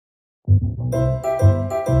Hi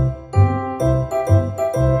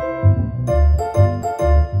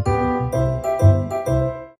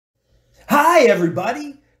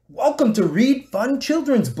everybody! Welcome to Read Fun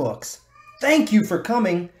Children's Books. Thank you for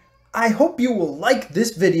coming. I hope you will like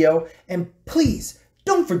this video and please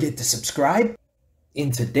don't forget to subscribe.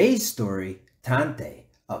 In today's story, Tante,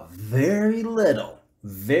 a very little,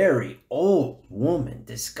 very old woman,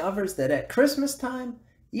 discovers that at Christmas time,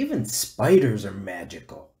 even spiders are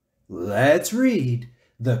magical. Let's read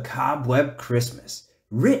The Cobweb Christmas,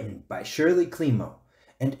 written by Shirley Climo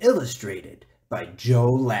and illustrated by Joe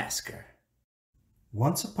Lasker.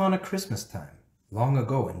 Once upon a Christmas time, long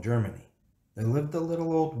ago in Germany, there lived a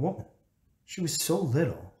little old woman. She was so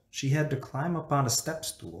little, she had to climb up on a step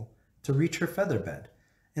stool to reach her feather bed,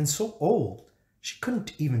 and so old, she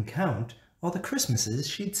couldn't even count all the Christmases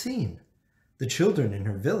she'd seen. The children in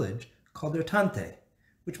her village called her Tante,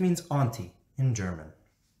 which means auntie in German.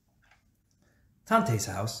 Tante's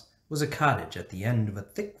house was a cottage at the end of a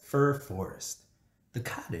thick fir forest. The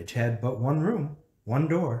cottage had but one room, one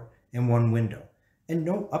door, and one window, and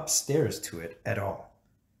no upstairs to it at all.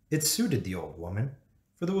 It suited the old woman,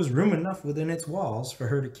 for there was room enough within its walls for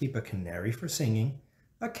her to keep a canary for singing,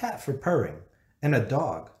 a cat for purring, and a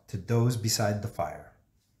dog to doze beside the fire.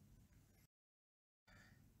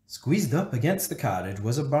 Squeezed up against the cottage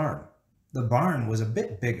was a barn. The barn was a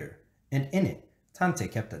bit bigger, and in it Tante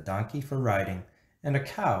kept a donkey for riding, and a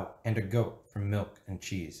cow and a goat for milk and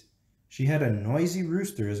cheese. She had a noisy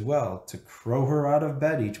rooster as well to crow her out of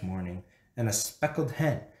bed each morning, and a speckled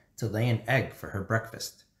hen to lay an egg for her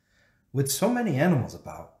breakfast. With so many animals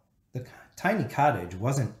about, the tiny cottage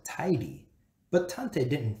wasn't tidy, but Tante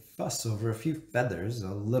didn't fuss over a few feathers,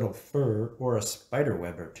 a little fur, or a spider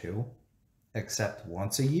web or two, except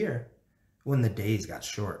once a year, when the days got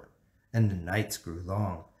short and the nights grew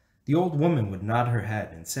long. The old woman would nod her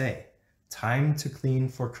head and say, "Time to clean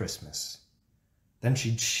for Christmas." Then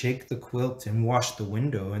she'd shake the quilt and wash the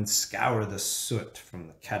window and scour the soot from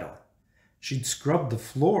the kettle. She'd scrub the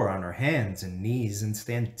floor on her hands and knees and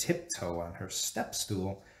stand tiptoe on her step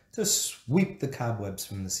stool to sweep the cobwebs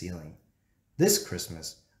from the ceiling. This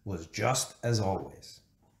Christmas was just as always.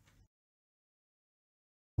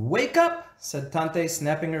 "Wake up!" said Tante,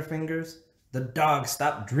 snapping her fingers. The dog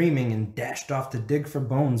stopped dreaming and dashed off to dig for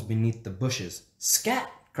bones beneath the bushes.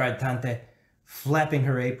 "Scat!" cried Tante, flapping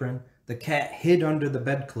her apron. The cat hid under the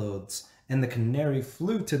bedclothes, and the canary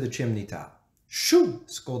flew to the chimney top. "Shoo!"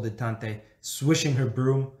 scolded Tante, swishing her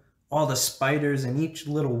broom. All the spiders and each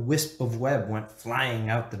little wisp of web went flying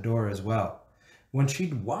out the door as well. When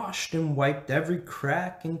she'd washed and wiped every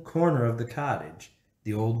crack and corner of the cottage,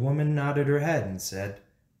 the old woman nodded her head and said,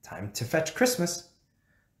 "Time to fetch Christmas."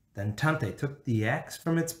 Then Tante took the axe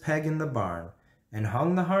from its peg in the barn and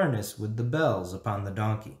hung the harness with the bells upon the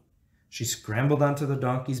donkey. She scrambled onto the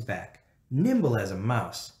donkey's back, nimble as a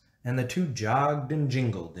mouse, and the two jogged and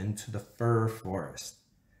jingled into the fir forest.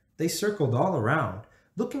 They circled all around,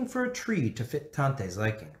 looking for a tree to fit Tante's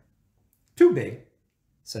liking. "Too big,"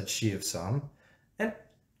 said she of some, and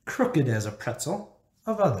crooked as a pretzel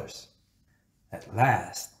of others. At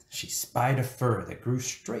last she spied a fir that grew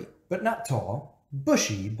straight but not tall,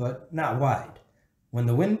 bushy but not wide. When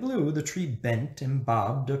the wind blew, the tree bent and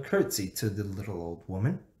bobbed a curtsy to the little old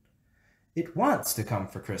woman. "It wants to come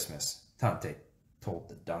for Christmas," Tante told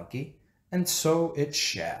the donkey, "and so it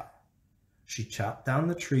shall." She chopped down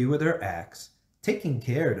the tree with her axe, taking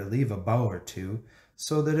care to leave a bough or two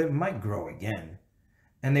so that it might grow again,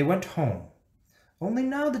 and they went home. Only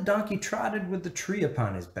now the donkey trotted with the tree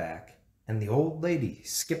upon his back, and the old lady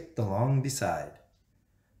skipped along beside.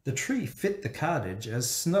 The tree fit the cottage as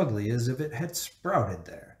snugly as if it had sprouted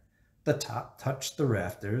there. The top touched the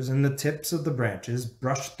rafters, and the tips of the branches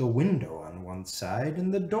brushed the window on one side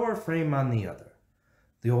and the door frame on the other.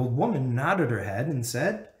 The old woman nodded her head and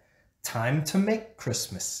said, "Time to make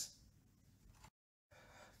Christmas."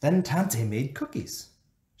 Then Tante made cookies.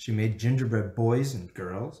 She made gingerbread boys and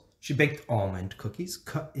girls. She baked almond cookies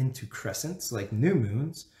cut into crescents like new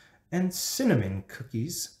moons, and cinnamon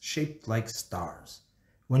cookies shaped like stars.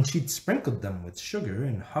 When she'd sprinkled them with sugar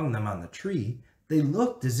and hung them on the tree, they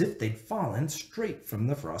looked as if they'd fallen straight from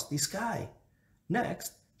the frosty sky.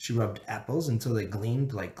 Next, she rubbed apples until they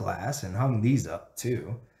gleamed like glass and hung these up,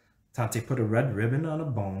 too. Tante put a red ribbon on a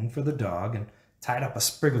bone for the dog and tied up a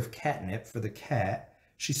sprig of catnip for the cat.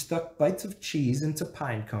 She stuck bites of cheese into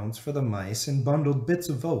pine cones for the mice and bundled bits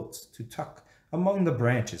of oats to tuck among the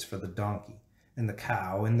branches for the donkey and the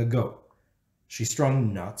cow and the goat. She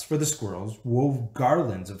strung nuts for the squirrels, wove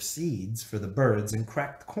garlands of seeds for the birds, and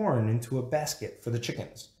cracked corn into a basket for the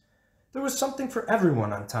chickens. There was something for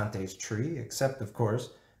everyone on Tante's tree, except, of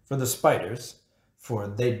course, for the spiders, for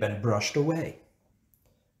they'd been brushed away.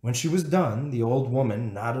 When she was done, the old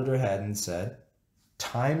woman nodded her head and said,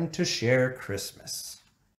 "Time to share Christmas."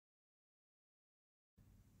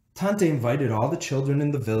 Tante invited all the children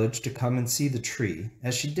in the village to come and see the tree,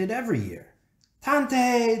 as she did every year.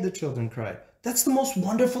 "Tante," the children cried, "that's the most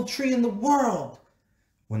wonderful tree in the world."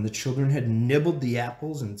 When the children had nibbled the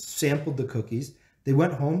apples and sampled the cookies, they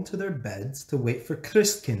went home to their beds to wait for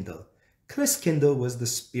Christkindl. Christkindl was the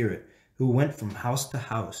spirit who went from house to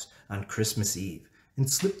house on Christmas Eve and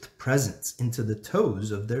slipped presents into the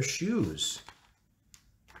toes of their shoes.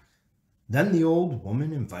 Then the old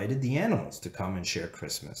woman invited the animals to come and share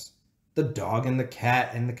Christmas. The dog and the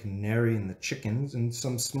cat and the canary and the chickens and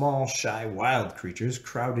some small, shy, wild creatures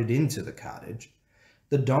crowded into the cottage.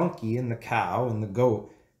 The donkey and the cow and the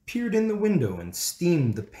goat peered in the window and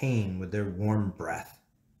steamed the pane with their warm breath.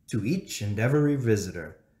 To each and every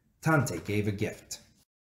visitor, Tante gave a gift.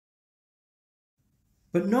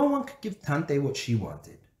 But no one could give Tante what she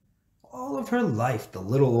wanted. All of her life, the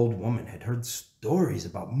little old woman had heard stories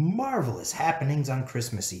about marvelous happenings on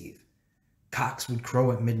Christmas Eve. Cocks would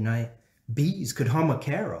crow at midnight, bees could hum a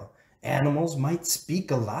carol, animals might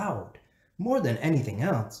speak aloud. More than anything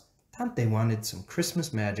else, Tante wanted some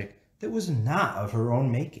Christmas magic that was not of her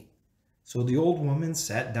own making. So the old woman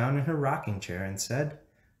sat down in her rocking chair and said,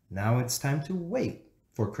 "Now it's time to wait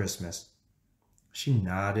for Christmas." She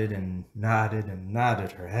nodded and nodded and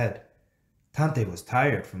nodded her head. Tante was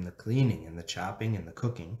tired from the cleaning and the chopping and the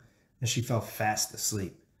cooking, and she fell fast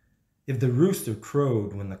asleep. If the rooster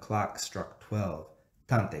crowed when the clock struck 12,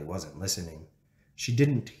 Tante wasn't listening. She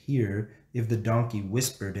didn't hear if the donkey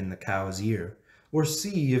whispered in the cow's ear, or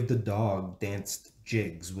see if the dog danced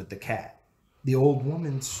jigs with the cat. The old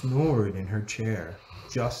woman snored in her chair,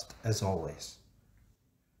 just as always.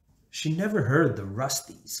 She never heard the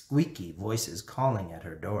rusty, squeaky voices calling at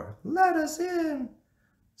her door, "Let us in."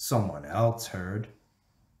 Someone else heard.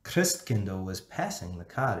 Christkindl was passing the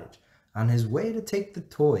cottage on his way to take the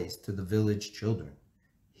toys to the village children.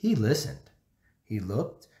 He listened. He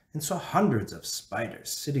looked and saw hundreds of spiders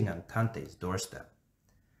sitting on Tante's doorstep.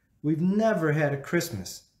 "We've never had a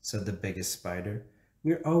Christmas," said the biggest spider.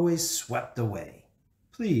 "We're always swept away.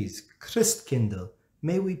 Please, Christkindl,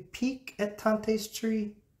 may we peek at Tante's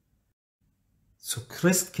tree?" So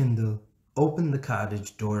Christkindl opened the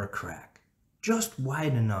cottage door a crack, just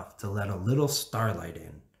wide enough to let a little starlight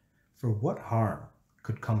in, for what harm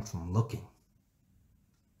could come from looking?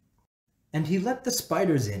 And he let the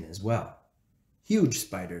spiders in as well. Huge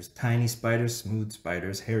spiders, tiny spiders, smooth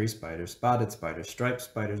spiders, hairy spiders, spotted spiders, striped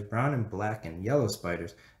spiders, brown and black and yellow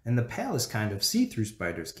spiders, and the palest kind of see-through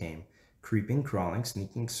spiders came, creeping, crawling,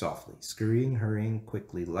 sneaking softly, scurrying, hurrying,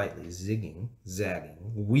 quickly, lightly, zigging,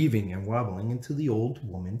 zagging, weaving and wobbling into the old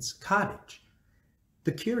woman's cottage.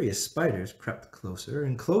 The curious spiders crept closer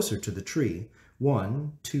and closer to the tree.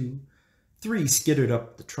 1, 2, 3 skittered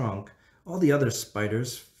up the trunk. All the other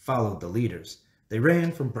spiders followed the leaders. They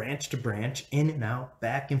ran from branch to branch, in and out,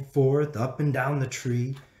 back and forth, up and down the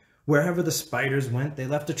tree. Wherever the spiders went, they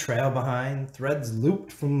left a trail behind. Threads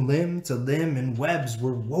looped from limb to limb, and webs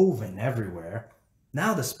were woven everywhere.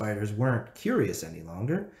 Now the spiders weren't curious any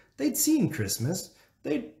longer. They'd seen Christmas.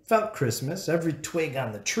 They'd felt Christmas, every twig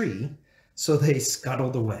on the tree, so they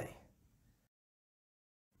scuttled away.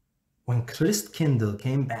 When Christkindl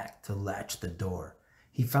came back to latch the door,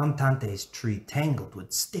 he found Tante's tree tangled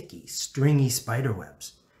with sticky, stringy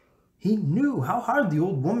spiderwebs. He knew how hard the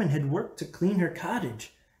old woman had worked to clean her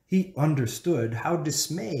cottage. He understood how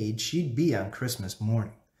dismayed she'd be on Christmas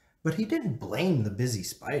morning. But he didn't blame the busy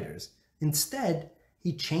spiders. Instead,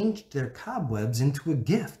 he changed their cobwebs into a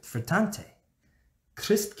gift for Tante.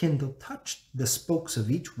 Christkindl touched the spokes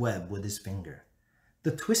of each web with his finger.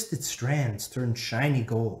 The twisted strands turned shiny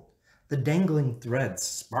gold. The dangling threads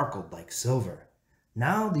sparkled like silver.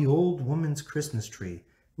 Now the old woman's Christmas tree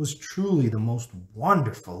was truly the most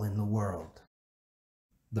wonderful in the world.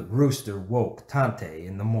 The rooster woke Tante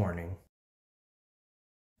in the morning.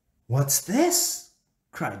 "What's this?"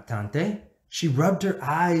 cried Tante. She rubbed her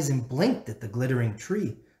eyes and blinked at the glittering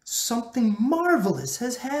tree. "Something marvelous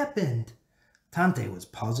has happened." Tante was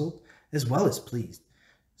puzzled as well as pleased,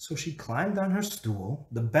 so she climbed on her stool,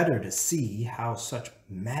 the better to see how such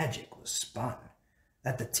magic was spun.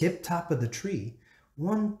 At the tip-top of the tree,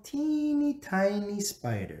 one teeny tiny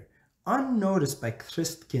spider, unnoticed by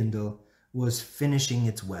Christkindl, was finishing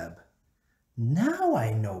its web. "Now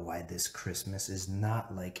I know why this Christmas is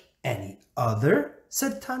not like any other,"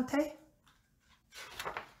 said Tante.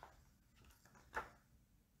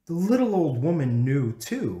 The little old woman knew,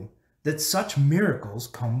 too, that such miracles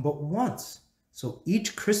come but once. So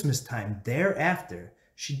each Christmas time thereafter,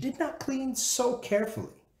 She did not clean so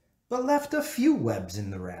carefully, but left a few webs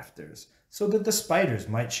in the rafters so that the spiders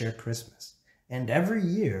might share Christmas. And every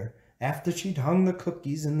year, after she'd hung the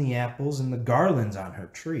cookies and the apples and the garlands on her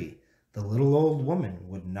tree, the little old woman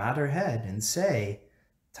would nod her head and say,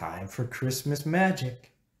 "Time for Christmas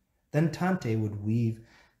magic." Then Tante would weave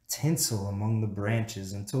tinsel among the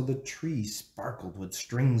branches until the tree sparkled with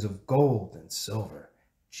strings of gold and silver,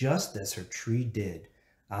 just as her tree did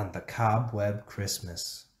on the Cobweb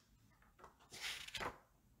Christmas.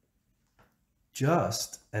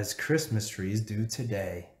 Just as Christmas trees do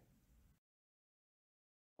today.